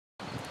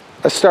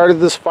I started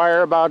this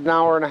fire about an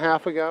hour and a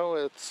half ago.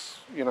 It's,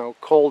 you know,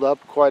 cooled up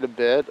quite a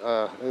bit.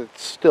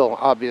 It's still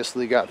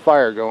obviously got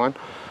fire going.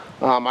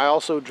 I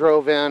also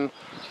drove in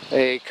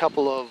a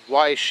couple of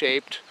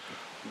Y-shaped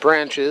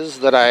branches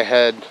that I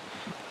had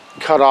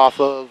cut off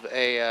of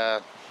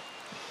a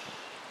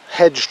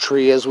hedge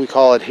tree, as we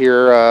call it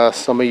here.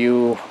 Some of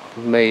you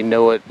may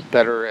know it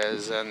better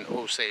as an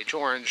Osage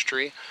orange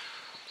tree.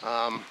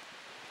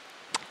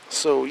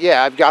 So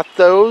yeah, I've got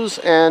those,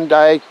 and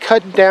I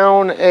cut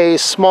down a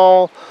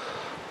small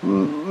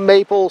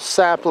maple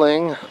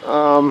sapling.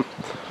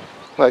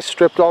 I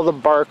stripped all the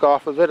bark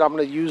off of it. I'm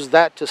going to use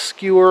that to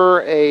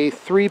skewer a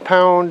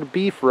 3-pound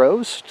beef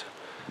roast,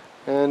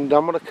 and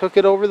I'm going to cook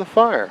it over the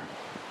fire.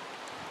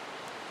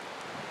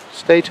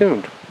 Stay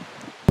tuned.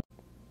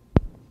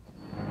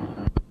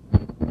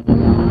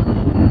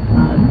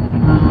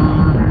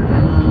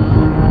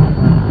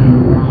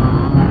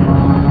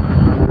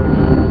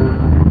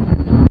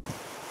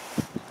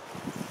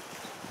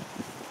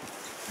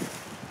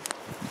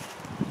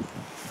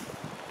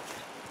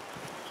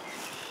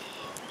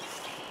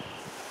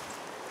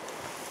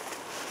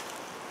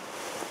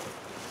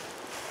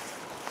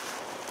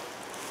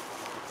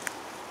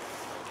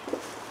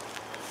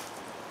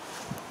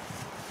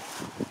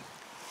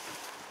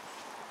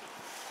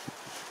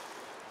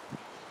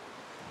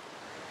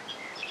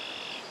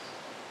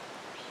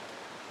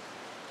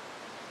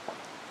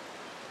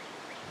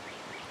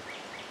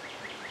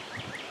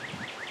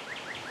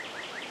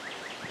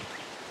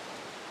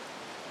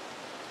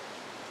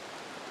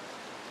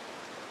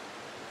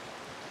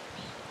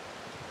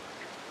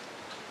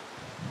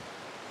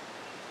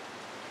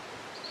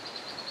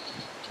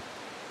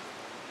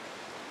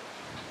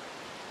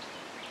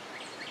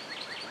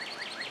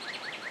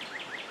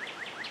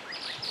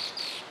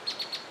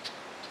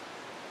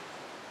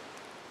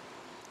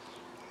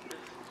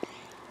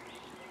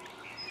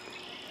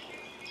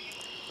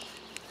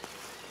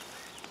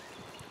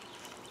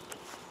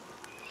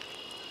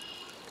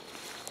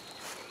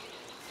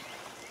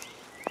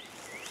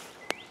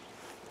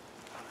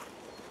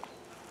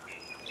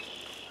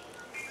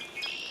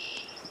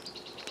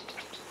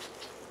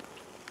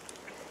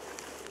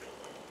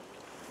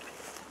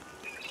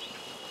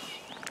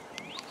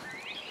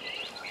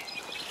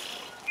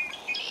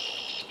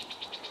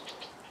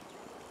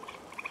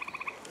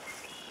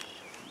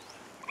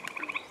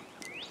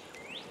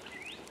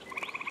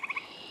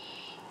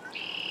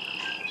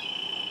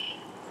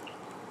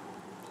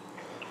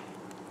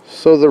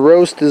 So the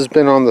roast has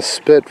been on the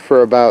spit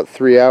for about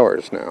 3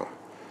 hours now.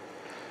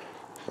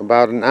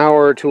 About an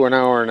hour to an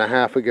hour and a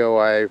half ago,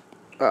 I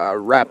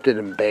wrapped it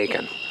in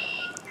bacon.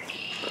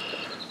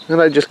 And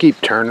I just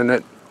keep turning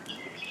it.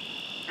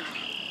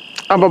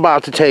 I'm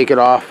about to take it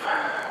off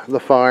the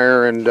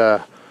fire and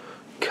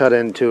cut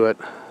into it.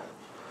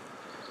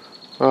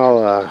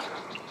 I'll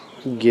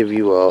give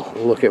you a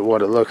look at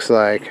what it looks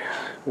like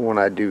when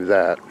I do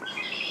that.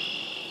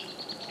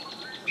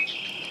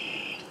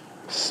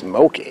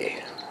 Smoky.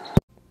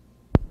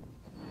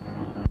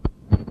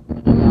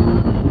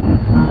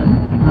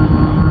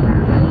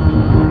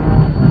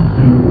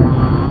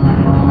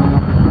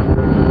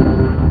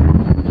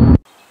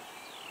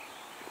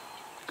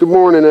 Good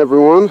morning,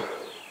 everyone.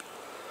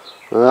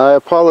 I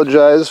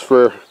apologize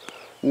for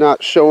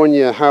not showing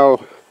you how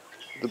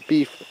the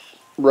beef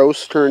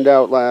roast turned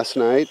out last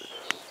night.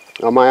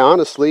 I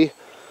honestly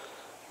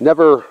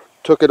never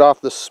took it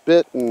off the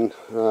spit and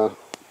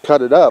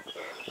cut it up.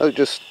 I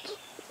just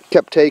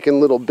kept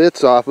taking little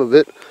bits off of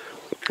it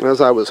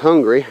as I was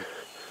hungry,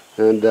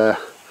 and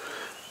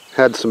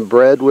had some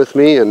bread with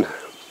me and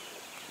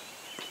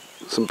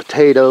some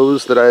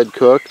potatoes that I had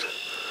cooked.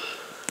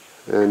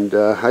 And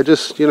I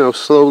just, you know,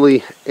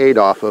 slowly ate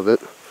off of it.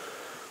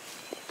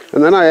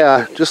 And then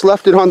I just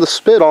left it on the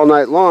spit all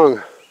night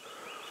long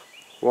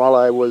while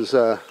I was,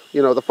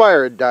 you know, the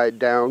fire had died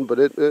down, but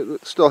it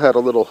still had a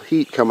little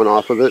heat coming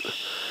off of it,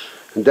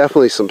 and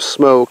definitely some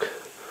smoke.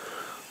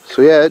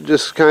 So yeah, it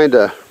just kind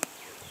of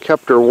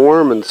kept her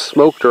warm and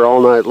smoked her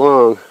all night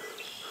long.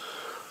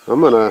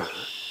 I'm going to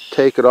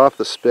take it off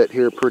the spit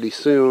here pretty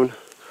soon.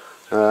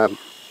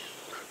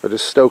 I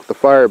just stoked the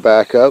fire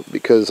back up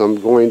because I'm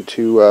going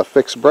to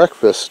fix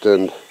breakfast,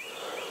 and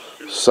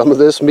some of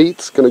this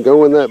meat's going to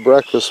go in that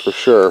breakfast for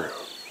sure.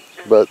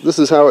 But this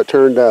is how it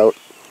turned out.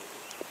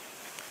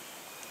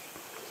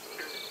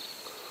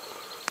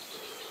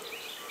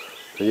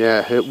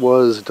 Yeah, it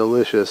was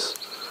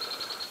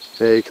delicious.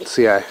 Yeah, you can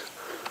see I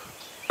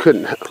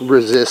couldn't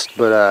resist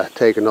but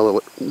taking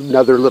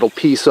another little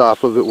piece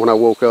off of it when I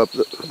woke up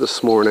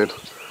this morning.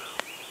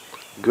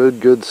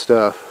 Good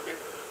stuff.